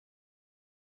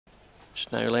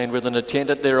Snowland with an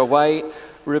attendant, they're away.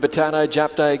 Rubitano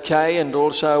jumped okay, and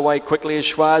also away quickly is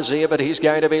Choisir, but he's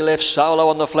going to be left solo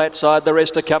on the flat side. The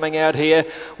rest are coming out here,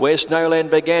 where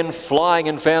Snowland began flying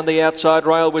and found the outside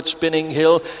rail with Spinning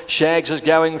Hill. Shags is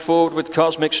going forward with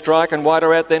Cosmic Strike, and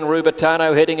wider out then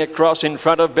Rubitano heading across in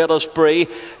front of Bellesprit,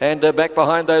 and back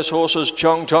behind those horses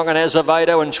Chong Chong and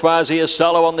Azevedo, and Choisir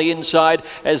solo on the inside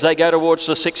as they go towards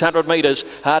the 600 metres.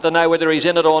 Hard to know whether he's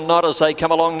in it or not as they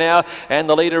come along now, and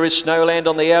the leader is Snowland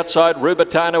on the outside.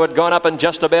 Rubitano had gone up and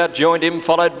just about joined him,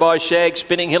 followed by Shag.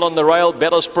 Spinning Hill on the rail.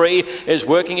 Bellesprit is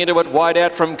working into it wide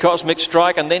out from Cosmic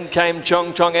Strike, and then came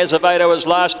Chong Chong. Azevedo as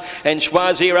last, and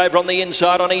Choisir over on the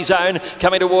inside on his own,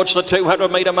 coming towards the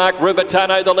 200 metre mark.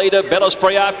 Rubitano the leader,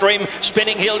 Bellesprit after him.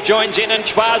 Spinning Hill joins in, and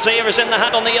Choisir is in the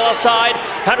hunt on the other side.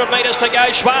 100 metres to go.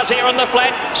 Choisir on the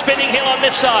flat, Spinning Hill on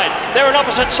this side. They're on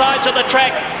opposite sides of the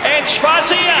track, and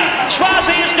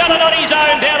Choisir's done it on his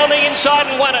own down on the inside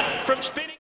and won it from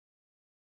Spinning.